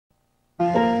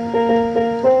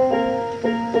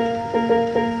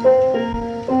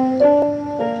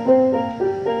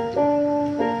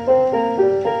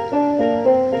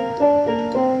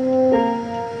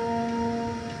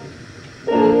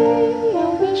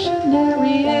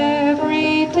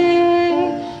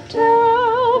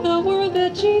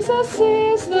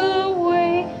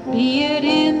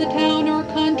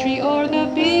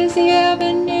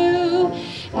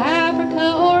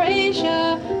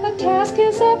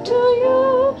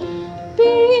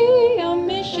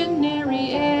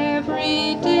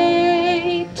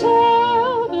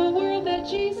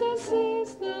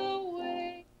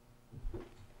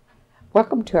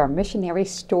to our Missionary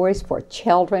Stories for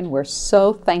Children. We're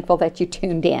so thankful that you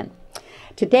tuned in.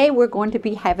 Today we're going to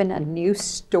be having a new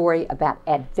story about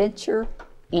adventure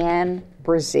in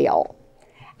Brazil.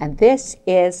 And this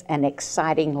is an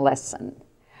exciting lesson.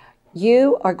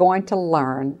 You are going to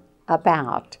learn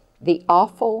about the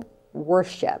awful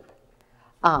worship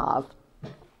of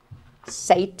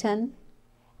Satan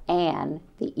and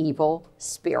the evil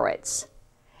spirits.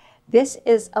 This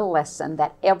is a lesson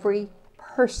that every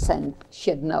person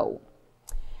should know.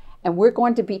 And we're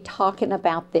going to be talking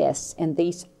about this in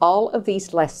all of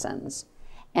these lessons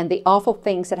and the awful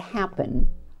things that happen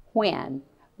when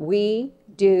we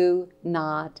do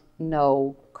not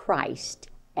know Christ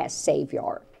as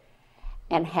Savior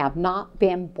and have not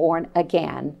been born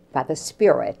again by the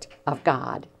Spirit of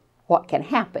God. What can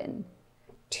happen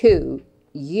to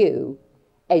you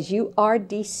as you are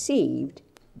deceived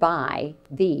by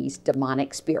these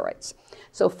demonic spirits.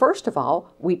 So first of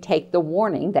all, we take the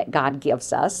warning that God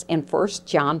gives us in 1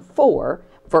 John 4,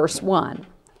 verse 1.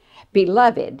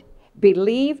 Beloved,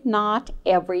 believe not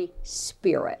every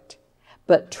spirit,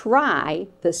 but try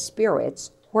the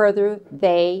spirits whether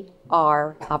they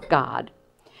are of God,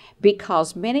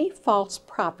 because many false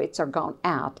prophets are gone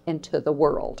out into the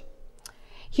world.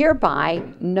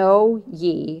 Hereby know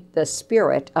ye the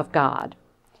Spirit of God.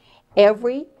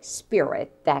 Every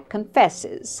spirit that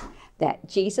confesses that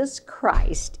Jesus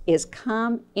Christ is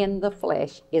come in the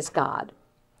flesh is God.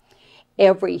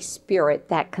 Every spirit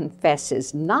that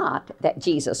confesses not that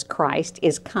Jesus Christ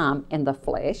is come in the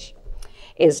flesh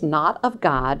is not of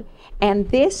God, and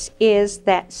this is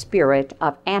that spirit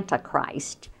of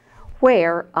Antichrist,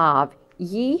 whereof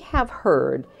ye have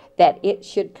heard that it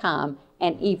should come,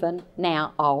 and even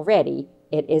now already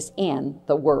it is in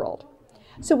the world.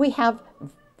 So we have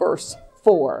verse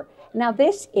 4. Now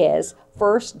this is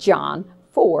 1 John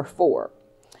 4:4.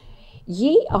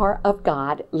 Ye are of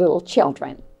God, little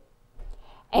children,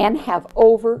 and have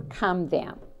overcome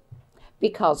them,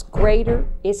 because greater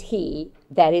is he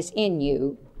that is in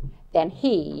you than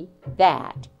he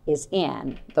that is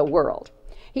in the world.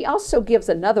 He also gives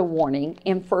another warning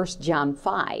in 1 John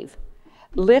 5.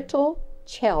 Little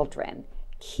children,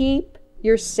 keep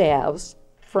yourselves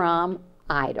from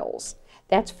idols.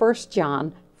 That's 1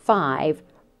 John 5,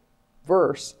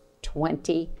 verse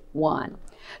 21.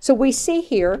 So we see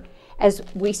here, as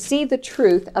we see the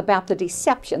truth about the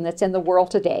deception that's in the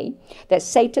world today, that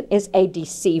Satan is a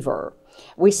deceiver.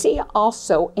 We see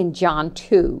also in John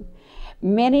 2,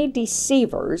 many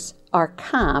deceivers are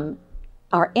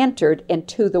entered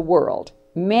into the world.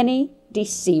 Many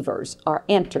deceivers are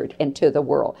entered into the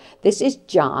world. This is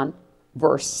John,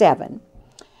 verse 7.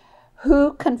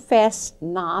 Who confess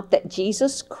not that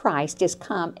Jesus Christ is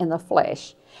come in the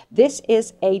flesh. This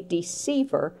is a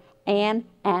deceiver and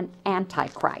an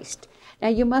antichrist. Now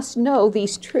you must know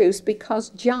these truths because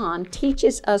John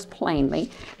teaches us plainly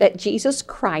that Jesus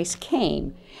Christ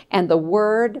came and the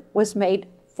Word was made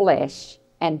flesh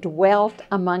and dwelt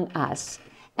among us.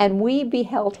 And we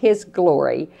beheld his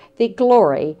glory, the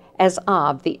glory as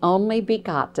of the only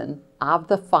begotten of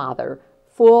the Father,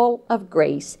 full of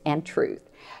grace and truth.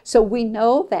 So we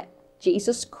know that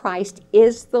Jesus Christ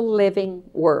is the living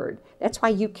Word. That's why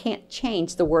you can't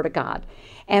change the Word of God.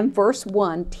 And verse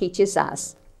 1 teaches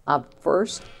us of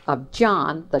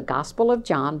John, the Gospel of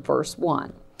John, verse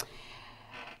 1.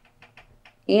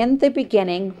 In the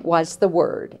beginning was the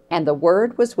Word, and the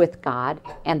Word was with God,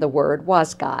 and the Word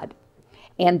was God.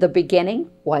 In the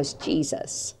beginning was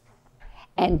Jesus,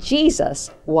 and Jesus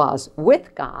was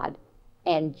with God,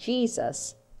 and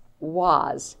Jesus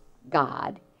was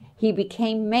God. He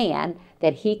became man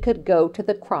that he could go to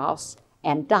the cross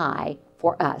and die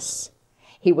for us.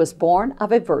 He was born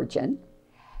of a virgin,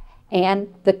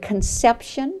 and the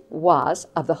conception was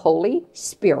of the Holy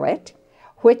Spirit,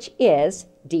 which is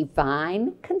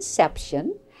divine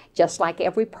conception. Just like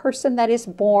every person that is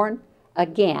born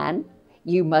again,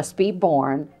 you must be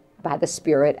born by the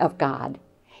Spirit of God.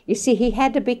 You see, he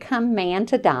had to become man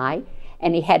to die,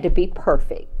 and he had to be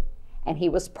perfect. And he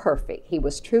was perfect. He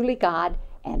was truly God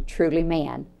and truly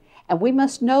man. And we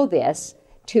must know this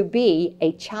to be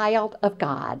a child of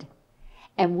God.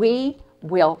 And we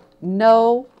will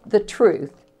know the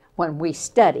truth when we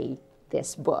study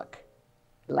this book.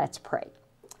 Let's pray.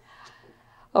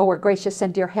 Oh, our gracious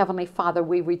and dear Heavenly Father,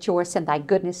 we rejoice in thy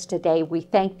goodness today. We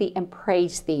thank thee and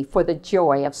praise thee for the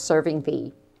joy of serving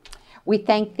thee. We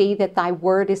thank thee that thy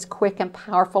word is quick and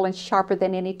powerful and sharper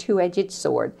than any two-edged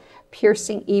sword,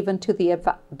 piercing even to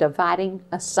the dividing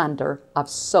asunder of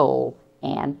soul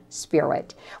and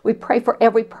spirit. We pray for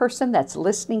every person that's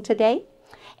listening today.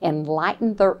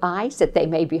 Enlighten their eyes that they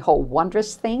may behold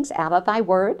wondrous things out of thy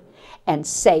word, and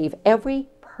save every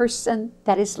person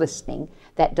that is listening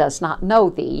that does not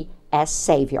know thee as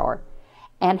Savior,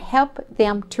 and help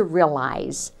them to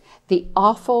realize the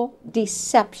awful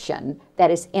deception that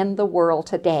is in the world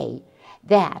today,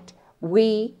 that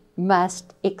we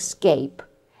must escape.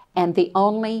 And the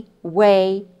only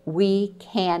way we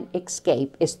can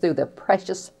escape is through the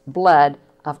precious blood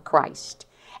of Christ.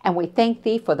 And we thank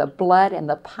thee for the blood and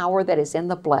the power that is in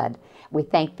the blood. We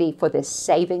thank thee for this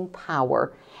saving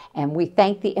power. And we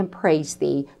thank thee and praise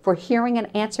thee for hearing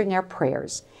and answering our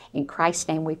prayers. In Christ's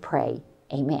name we pray.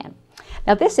 Amen.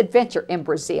 Now, this adventure in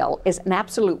Brazil is an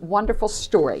absolute wonderful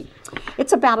story.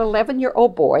 It's about an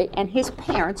 11-year-old boy and his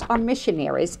parents are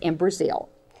missionaries in Brazil.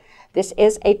 This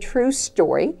is a true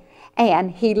story,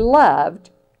 and he loved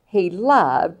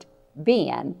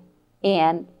being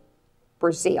in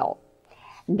Brazil.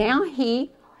 Now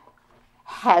he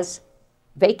has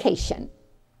vacation.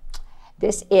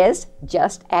 This is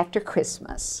just after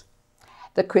Christmas.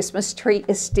 The Christmas tree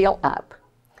is still up.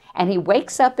 And he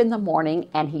wakes up in the morning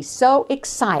and he's so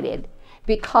excited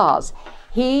because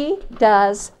he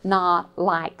does not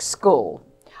like school.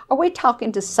 Are we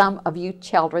talking to some of you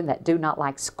children that do not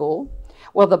like school?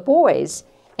 Well, the boys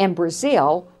in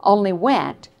Brazil only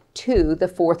went to the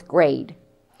 4th grade.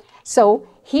 So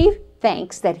he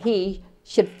thinks that he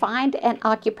should find an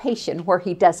occupation where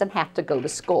he doesn't have to go to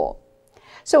school.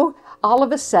 So all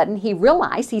of a sudden he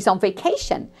realized he's on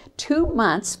vacation, 2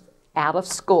 months out of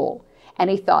school. And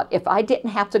he thought, if I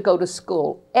didn't have to go to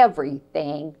school,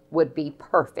 everything would be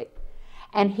perfect.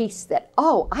 And he said,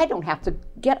 oh, I don't have to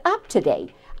get up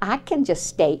today. I can just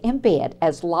stay in bed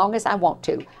as long as I want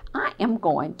to. I am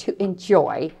going to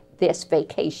enjoy this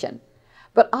vacation.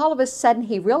 But all of a sudden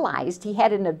he realized he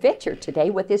had an adventure today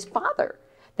with his father,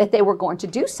 that they were going to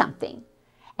do something.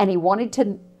 And he wanted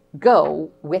to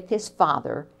go with his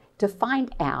father to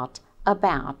find out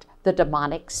about the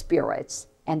demonic spirits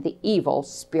and the evil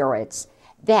spirits.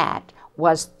 That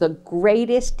was the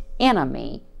greatest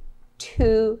enemy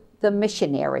to the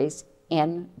missionaries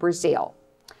in Brazil.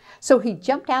 So he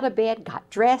jumped out of bed, got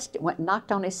dressed, went and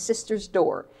knocked on his sister's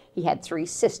door. He had 3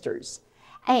 sisters.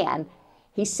 And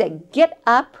he said, get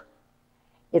up,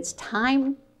 it's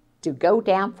time to go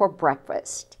down for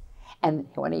breakfast. And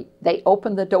when they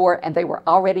opened the door and they were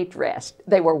already dressed,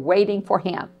 they were waiting for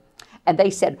him. And they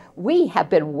said, we have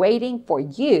been waiting for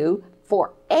you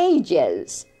for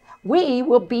ages. We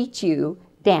will beat you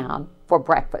down for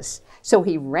breakfast. So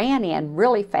he ran in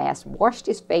really fast, washed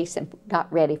his face, and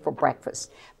got ready for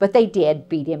breakfast. But they did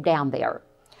beat him down there.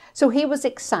 So he was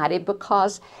excited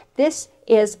because this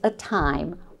is a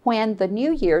time when the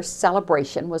New Year's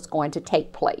celebration was going to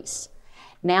take place.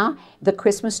 Now, the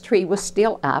Christmas tree was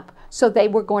still up, so they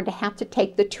were going to have to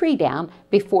take the tree down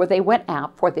before they went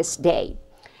out for this day.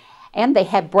 And they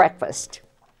had breakfast.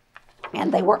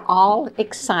 And they were all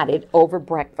excited over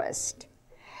breakfast.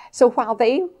 So while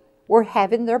they were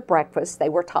having their breakfast, they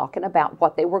were talking about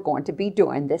what they were going to be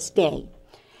doing this day.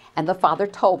 And the father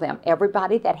told them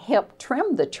everybody that helped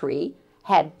trim the tree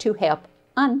had to help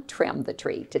untrim the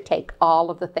tree, to take all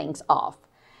of the things off.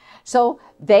 So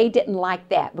they didn't like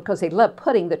that because they loved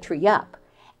putting the tree up.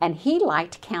 And he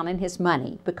liked counting his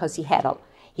money because he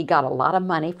got a lot of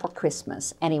money for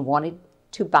Christmas and he wanted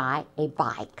to buy a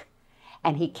bike.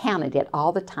 And he counted it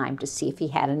all the time to see if he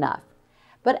had enough.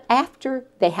 But after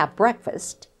they have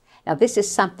breakfast, now this is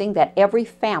something that every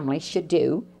family should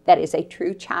do that is a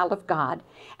true child of God,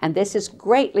 and this is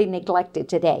greatly neglected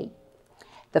today.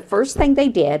 The first thing they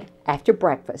did after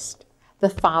breakfast, the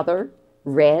father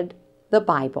read the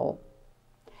Bible.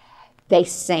 They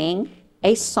sang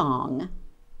a song.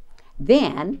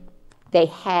 Then they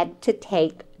had to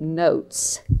take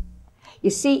notes.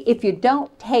 You see, if you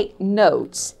don't take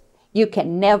notes, you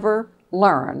can never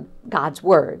learn God's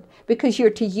Word because you're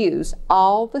to use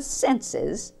all the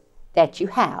senses that you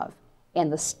have in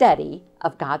the study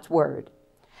of God's Word.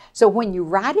 So when you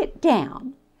write it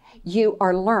down, you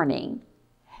are learning.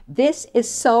 This is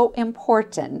so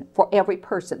important for every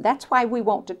person. That's why we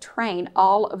want to train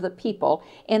all of the people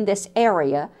in this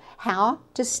area how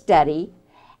to study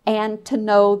and to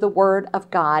know the Word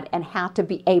of God and how to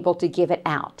be able to give it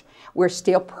out. We're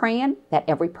still praying that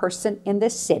every person in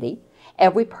this city,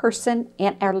 every person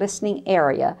in our listening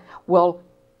area will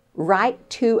write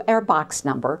to our box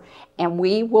number, and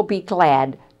we will be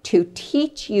glad to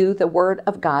teach you the Word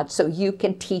of God so you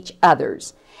can teach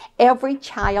others. Every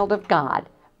child of God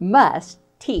must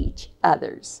teach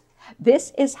others.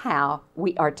 This is how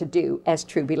we are to do as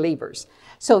true believers.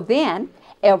 So then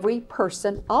every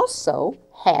person also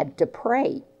had to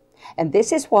pray. And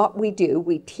this is what we do.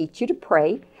 We teach you to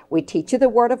pray. We teach you the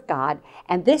Word of God.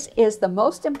 And this is the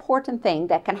most important thing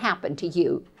that can happen to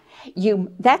you.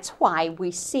 That's why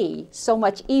we see so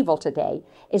much evil today,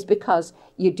 is because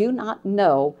you do not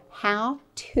know how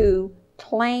to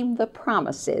claim the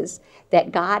promises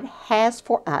that God has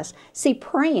for us. See,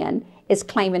 praying is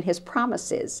claiming his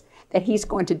promises, that he's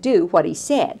going to do what he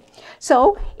said.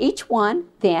 So each one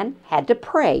then had to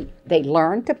pray. They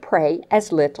learned to pray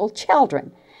as little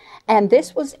children. And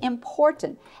this was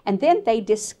important. And then they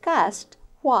discussed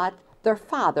what their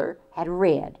father had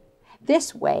read.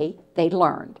 This way they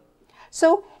learned.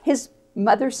 So his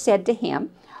mother said to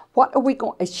him,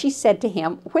 she said to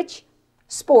him, which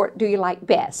sport do you like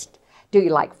best? Do you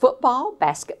like football,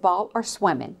 basketball, or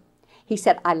swimming? He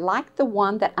said, I like the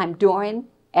one that I'm doing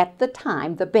at the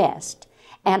time the best,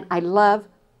 and I love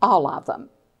all of them.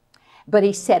 But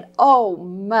he said, oh,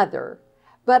 mother,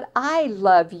 but I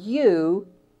love you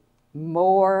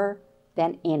more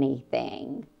than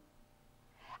anything.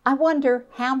 I wonder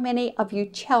how many of you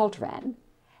children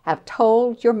have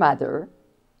told your mother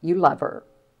you love her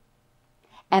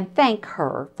and thank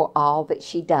her for all that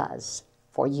she does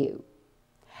for you.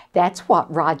 That's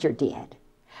what Roger did.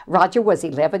 Roger was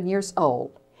 11 years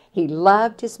old. He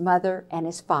loved his mother and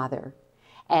his father.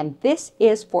 And this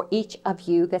is for each of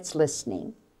you that's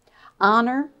listening.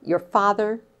 Honor your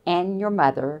father and your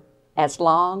mother as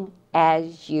long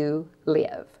as you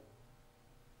live.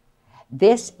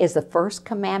 This is the first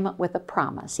commandment with a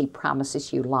promise. He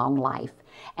promises you long life.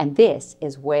 And this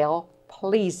is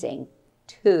well-pleasing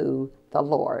to the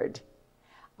Lord.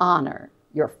 Honor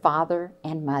your father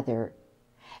and mother.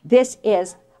 This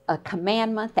is a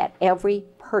commandment that every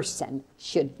person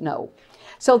should know.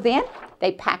 So then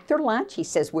they packed their lunch. He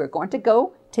says, we're going to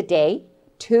go today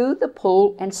to the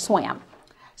pool and swim.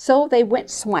 So they went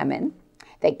swimming.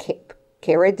 They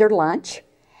carried their lunch,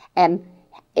 and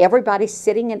everybody's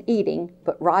sitting and eating,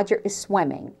 but Roger is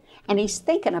swimming. And he's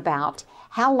thinking about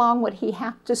how long would he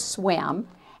have to swim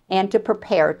and to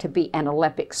prepare to be an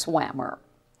Olympic swimmer.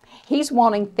 He's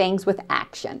wanting things with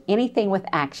action. Anything with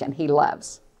action he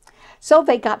loves. So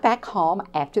they got back home.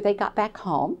 After they got back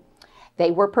home, they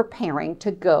were preparing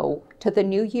to go to the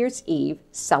New Year's Eve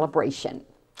celebration.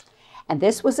 And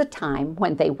this was a time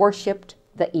when they worshiped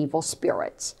the evil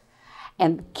spirits.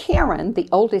 And Karen, the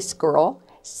oldest girl,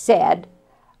 said,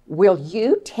 will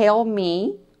you tell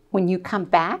me when you come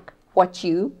back what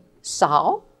you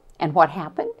saw and what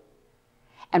happened?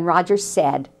 And Roger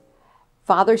said,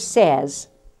 Father says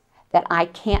that I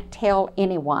can't tell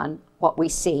anyone what we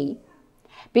see,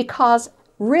 because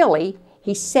really,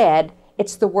 he said,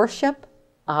 it's the worship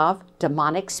of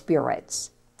demonic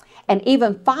spirits. And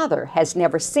even Father has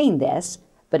never seen this,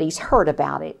 but he's heard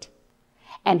about it.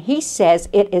 And he says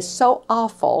it is so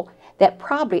awful that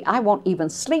probably I won't even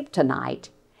sleep tonight,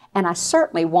 and I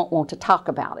certainly won't want to talk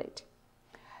about it.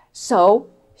 So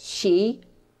she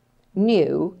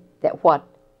knew that what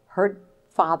her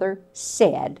father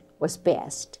said was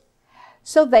best.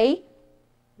 So they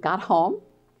got home,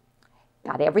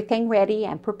 got everything ready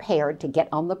and prepared to get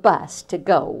on the bus to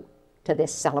go to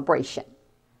this celebration.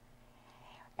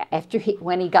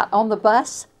 When he got on the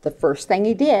bus, the first thing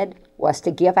he did was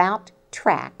to give out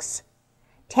tracts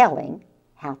telling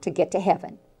how to get to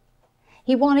heaven.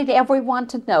 He wanted everyone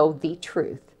to know the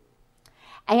truth.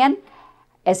 And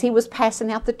as he was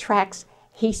passing out the tracts,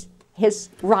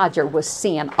 Roger was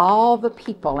seeing all the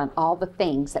people and all the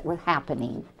things that were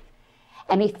happening.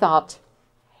 And he thought,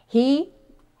 he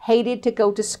hated to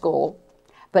go to school,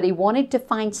 but he wanted to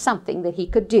find something that he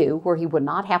could do where he would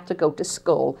not have to go to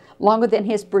school longer than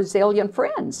his Brazilian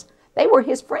friends. They were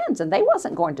his friends, and they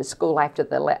wasn't going to school after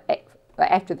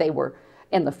they were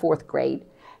in the 4th grade.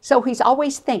 So he's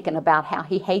always thinking about how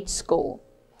he hates school.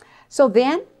 So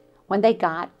then, when they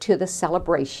got to the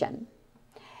celebration,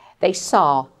 they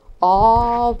saw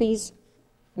all these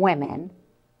women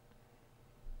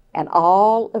and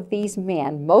all of these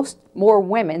men, more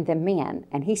women than men.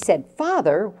 And he said,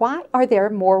 Father, why are there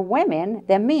more women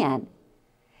than men?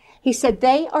 He said,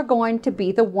 they are going to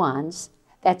be the ones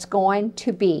that's going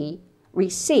to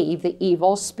receive the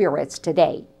evil spirits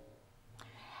today.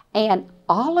 And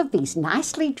all of these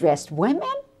nicely dressed women?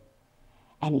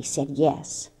 And he said,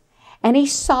 yes. And he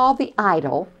saw the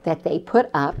idol that they put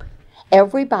up.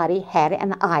 Everybody had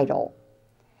an idol.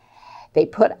 They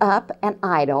put up an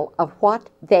idol of what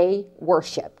they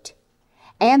worshiped.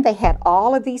 And they had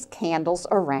all of these candles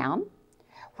around,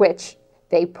 which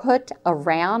they put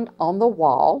around on the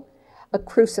wall, a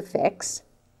crucifix,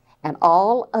 and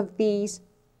all of these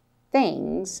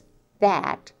things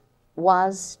that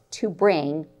was to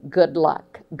bring good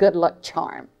luck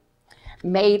charm,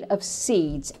 made of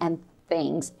seeds and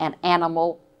things and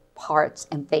animal parts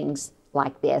and things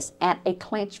like this, and a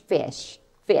clenched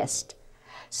fist.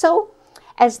 So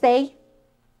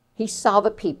He saw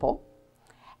the people,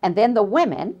 and then the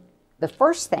women, the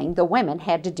first thing the women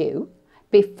had to do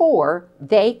before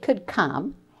they could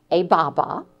come a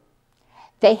Baba,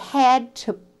 they had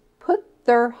to put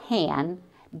their hand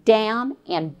down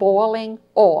in boiling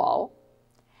oil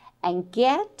and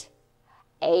get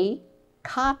a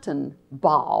cotton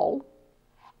ball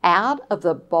out of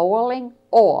the boiling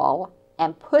oil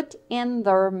and put in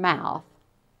their mouth,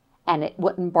 and it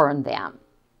wouldn't burn them.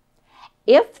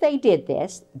 If they did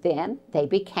this, then they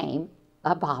became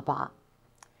a Baba.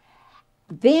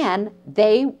 Then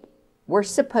they were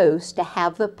supposed to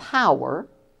have the power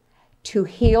to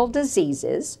heal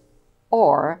diseases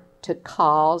or to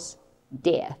cause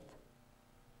death.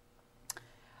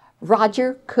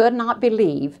 Roger could not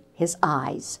believe his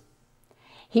eyes.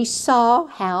 He saw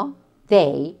how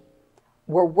they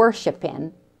were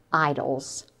worshiping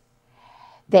idols.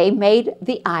 They made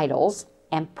the idols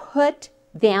and put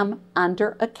them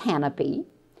under a canopy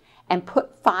and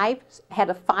had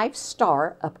a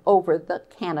 5-star up over the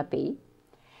canopy,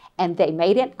 and they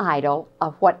made an idol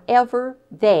of whatever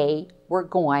they were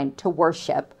going to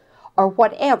worship or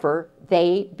whatever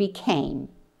they became.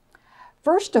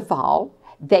 First of all,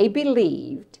 they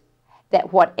believed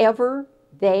that whatever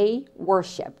they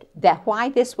worshiped, that why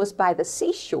this was by the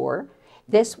seashore,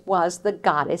 this was the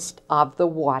goddess of the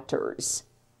waters.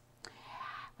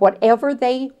 Whatever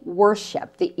they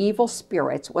worshiped, the evil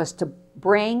spirits, was to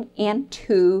bring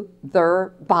into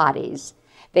their bodies.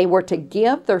 They were to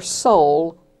give their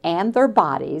soul and their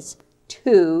bodies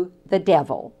to the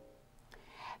devil.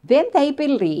 Then they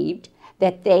believed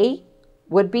that they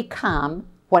would become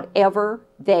whatever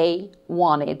they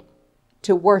wanted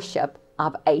to worship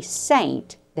of a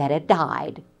saint that had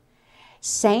died.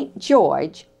 Saint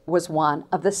George was one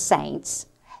of the saints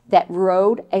that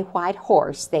rode a white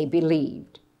horse, they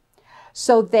believed.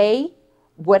 So they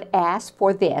would ask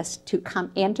for this to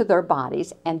come into their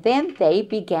bodies, and then they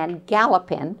began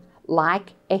galloping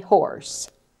like a horse.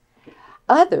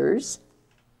 Others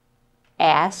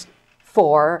asked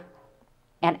for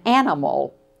an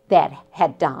animal that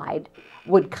had died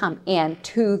would come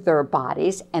into their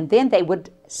bodies, and then they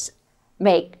would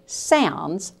make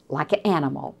sounds like an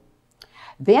animal.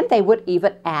 Then they would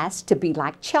even ask to be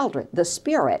like children. The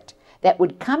spirit that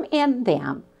would come in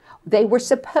them, they were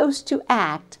supposed to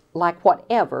act like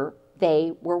whatever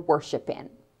they were worshiping.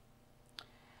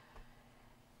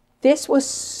 This was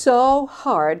so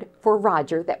hard for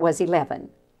Roger, that was 11.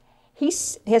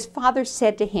 His father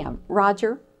said to him,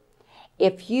 "Roger,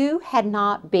 if you had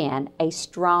not been a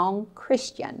strong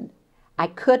Christian, I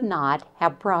could not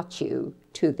have brought you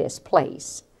to this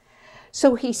place."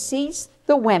 So he sees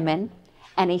the women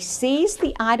and he sees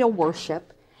the idol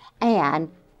worship,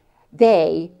 and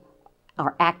they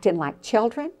are acting like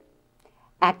children,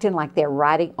 acting like they're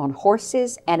riding on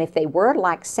horses. And if they were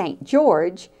like St.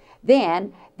 George,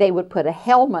 then they would put a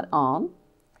helmet on,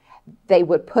 they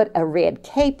would put a red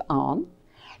cape on,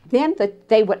 then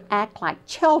they would act like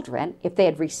children if they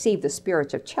had received the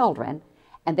spirits of children,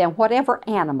 and then whatever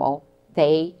animal,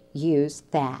 they used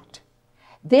that.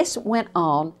 This went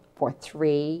on for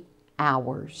 3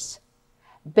 hours,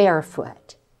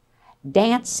 barefoot,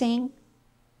 dancing,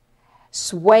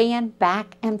 swaying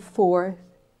back and forth,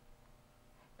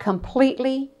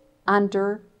 completely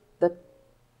under the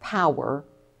power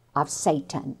of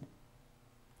Satan,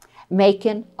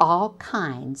 making all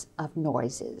kinds of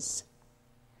noises.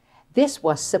 This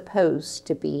was supposed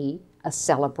to be a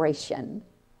celebration.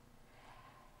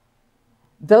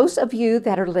 Those of you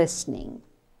that are listening,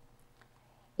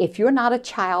 if you're not a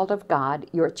child of God,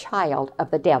 you're a child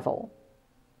of the devil.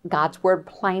 God's word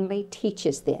plainly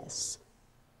teaches this.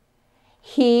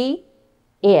 He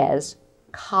is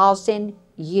causing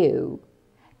you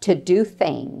to do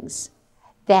things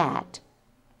that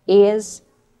is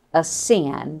a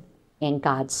sin in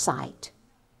God's sight.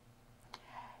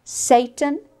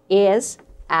 Satan is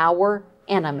our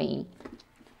enemy.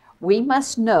 We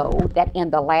must know that in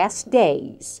the last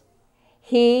days,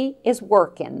 he is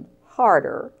working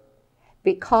harder,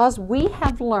 because we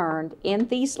have learned in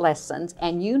these lessons,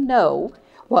 and you know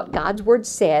what God's word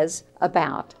says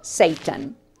about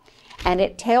Satan. And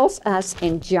it tells us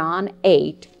in John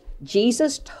 8,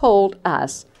 Jesus told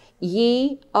us,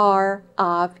 "Ye are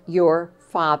of your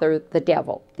father the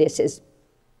devil." This is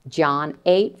John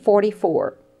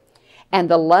 8:44. "And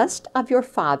the lust of your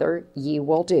father ye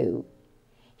will do.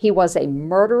 He was a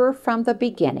murderer from the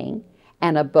beginning,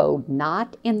 and abode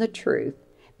not in the truth,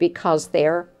 because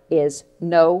there is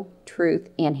no truth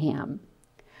in him.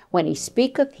 When he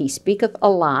speaketh a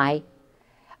lie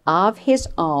of his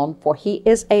own, for he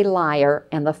is a liar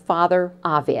and the father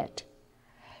of it."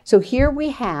 So here we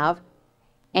have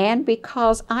and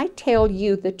because I tell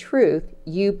you the truth,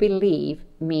 you believe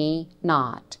me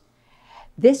not.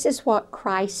 This is what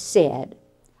Christ said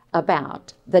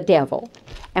about the devil.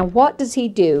 And what does he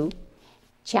do?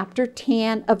 Chapter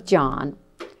 10 of John,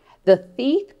 the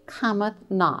thief cometh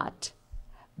not,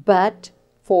 but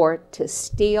for to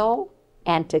steal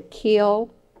and to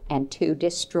kill and to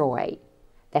destroy.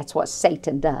 That's what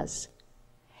Satan does.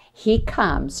 He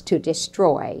comes to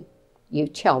destroy you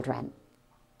children.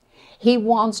 He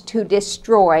wants to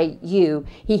destroy you.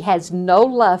 He has no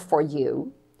love for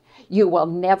you. You will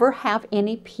never have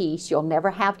any peace. You'll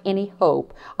never have any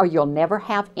hope, or you'll never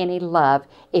have any love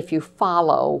if you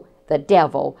follow the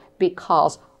devil,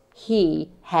 because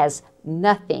he has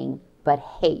nothing but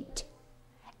hate.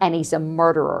 And he's a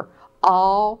murderer.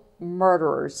 All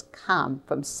murderers come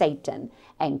from Satan.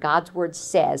 And God's word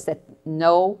says that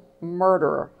no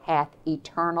murderer hath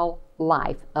eternal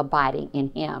life abiding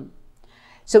in him.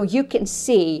 So you can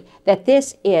see that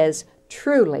this is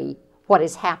truly what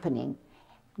is happening.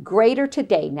 Greater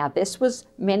today. Now, this was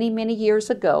many, many years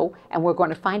ago, and we're going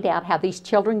to find out how these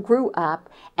children grew up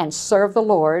and served the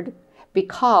Lord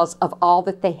because of all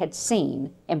that they had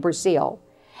seen in Brazil.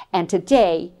 And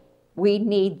today, we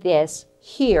need this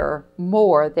here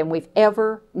more than we've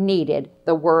ever needed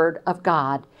the Word of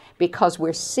God, because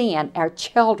we're seeing our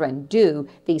children do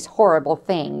these horrible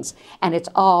things, and it's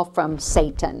all from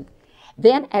Satan.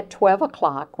 Then at 12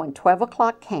 o'clock, when 12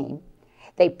 o'clock came,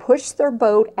 they pushed their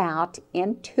boat out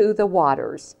into the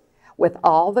waters with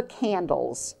all the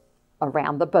candles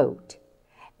around the boat.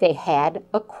 They had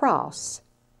a cross.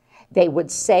 They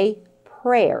would say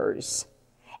prayers.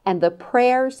 And the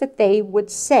prayers that they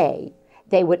would say,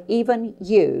 they would even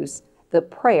use the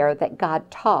prayer that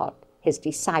God taught his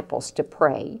disciples to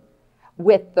pray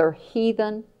with their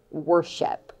heathen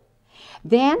worship.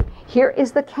 Then here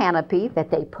is the canopy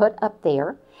that they put up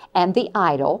there and the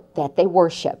idol that they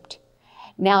worshiped.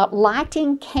 Now,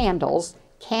 lighting candles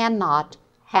cannot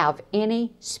have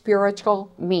any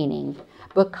spiritual meaning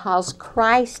because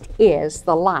Christ is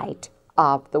the light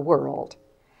of the world.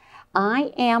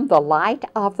 I am the light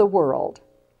of the world.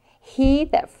 He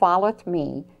that followeth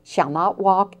me shall not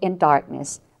walk in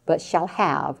darkness, but shall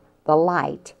have the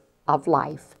light of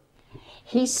life.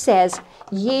 He says,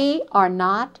 ye are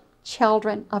not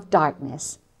children of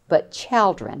darkness, but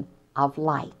children of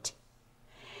light.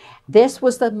 This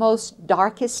was the most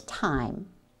darkest time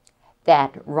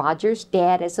that Roger's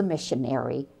dad as a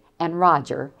missionary and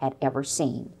Roger had ever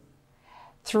seen.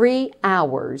 3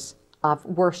 hours of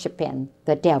worshiping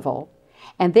the devil.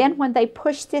 And then when they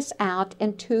pushed this out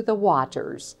into the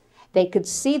waters, they could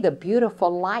see the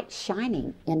beautiful light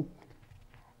shining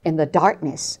in the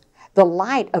darkness, the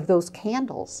light of those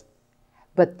candles.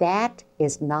 But that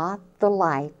is not the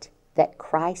light that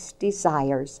Christ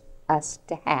desires us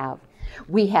to have.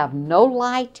 We have no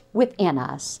light within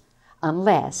us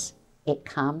unless it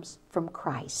comes from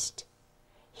Christ.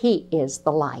 He is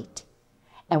the light,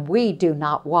 and we do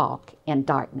not walk in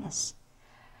darkness.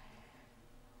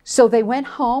 So they went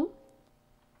home.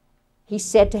 He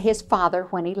said to his father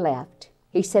when he left,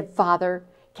 he said, Father,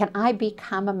 can I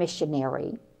become a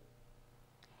missionary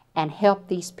and help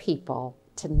these people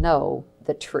to know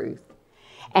the truth?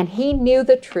 And he knew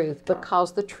the truth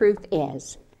because the truth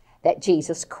is that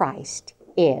Jesus Christ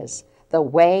is the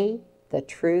way, the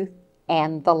truth,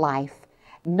 and the life.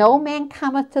 No man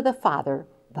cometh to the Father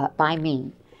but by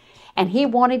me. And he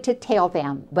wanted to tell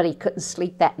them, but he couldn't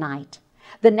sleep that night.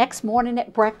 The next morning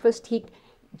at breakfast,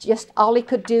 all he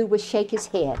could do was shake his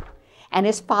head. And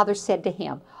his father said to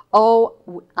him,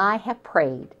 oh, I have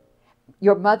prayed.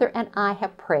 Your mother and I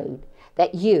have prayed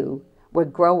that you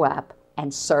would grow up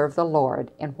and serve the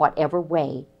Lord in whatever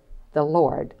way the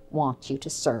Lord wants you to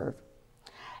serve.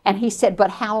 And he said,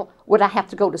 but how would I have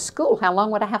to go to school? How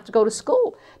long would I have to go to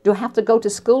school? Do I have to go to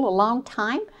school a long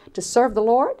time to serve the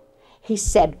Lord? He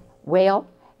said, well,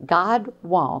 God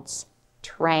wants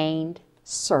trained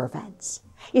servants.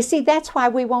 You see, that's why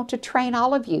we want to train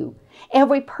all of you.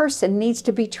 Every person needs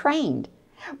to be trained.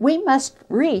 We must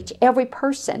reach every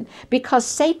person because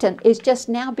Satan is just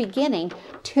now beginning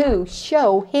to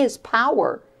show his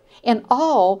power in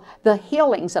all the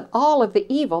healings and all of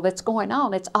the evil that's going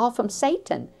on. It's all from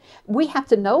Satan. We have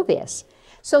to know this.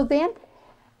 So then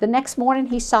the next morning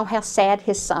he saw how sad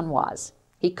his son was.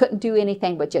 He couldn't do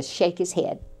anything but just shake his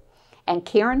head. And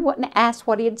Karen wouldn't ask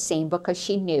what he had seen because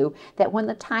she knew that when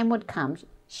the time would come,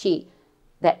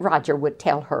 that Roger would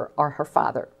tell her or her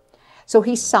father. So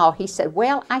he said,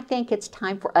 well, I think it's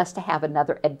time for us to have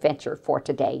another adventure for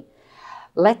today.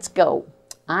 Let's go.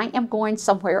 I am going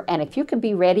somewhere, and if you can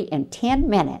be ready in 10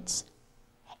 minutes,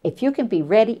 you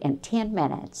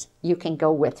can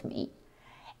go with me.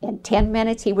 In 10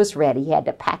 minutes he was ready. He had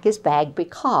to pack his bag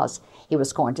because he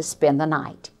was going to spend the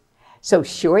night. So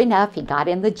sure enough, he got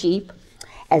in the Jeep.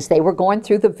 As they were going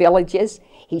through the villages,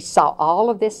 he saw all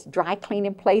of this dry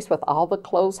cleaning place with all the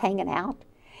clothes hanging out.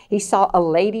 He saw a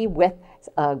lady with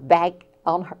a bag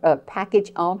on her, a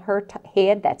package on her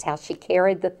head. That's how she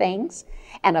carried the things.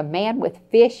 And a man with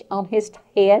fish on his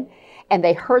head. And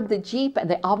they heard the Jeep and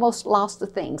they almost lost the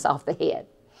things off the head.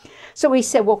 So he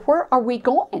said, well, where are we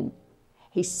going?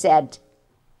 He said,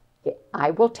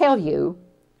 I will tell you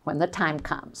when the time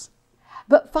comes.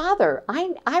 But Father,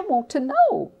 I want to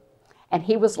know. And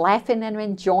he was laughing and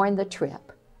enjoying the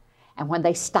trip. And when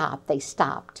they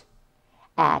stopped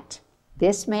at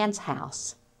this man's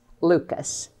house,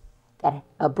 Lucas,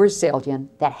 a Brazilian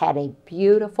that had a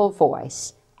beautiful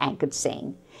voice and could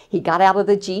sing. He got out of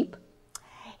the Jeep.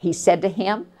 He said to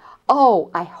him,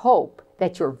 oh, I hope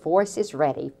that your voice is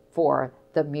ready for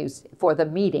the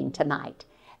meeting tonight.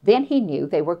 Then he knew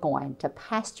they were going to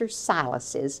Pastor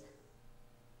Silas's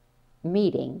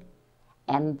meeting,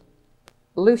 and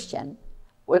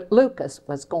Lucas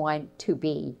was going to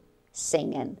be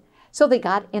singing. So they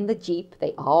got in the Jeep.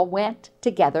 They all went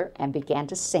together and began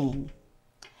to sing.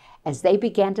 As they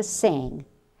began to sing,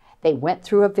 they went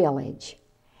through a village,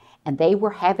 and they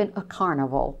were having a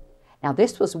carnival. Now,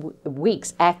 this was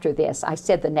weeks after this. I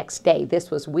said the next day. This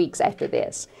was weeks after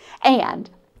this. And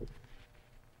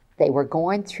they were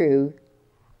going through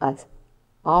an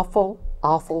awful,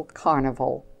 awful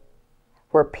carnival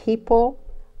where people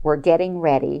were getting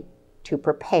ready to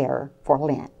prepare for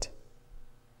Lent.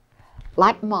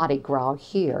 Like Mardi Gras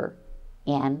here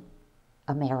in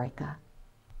America.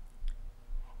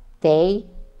 They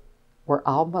were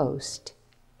almost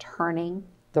turning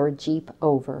their Jeep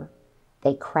over.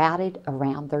 They crowded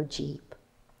around their Jeep.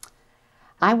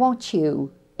 I want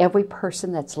you, every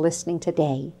person that's listening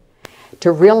today,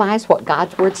 to realize what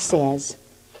God's Word says.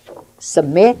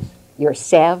 Submit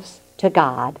yourselves to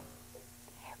God.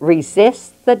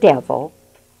 Resist the devil,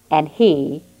 and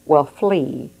he will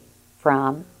flee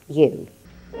from you.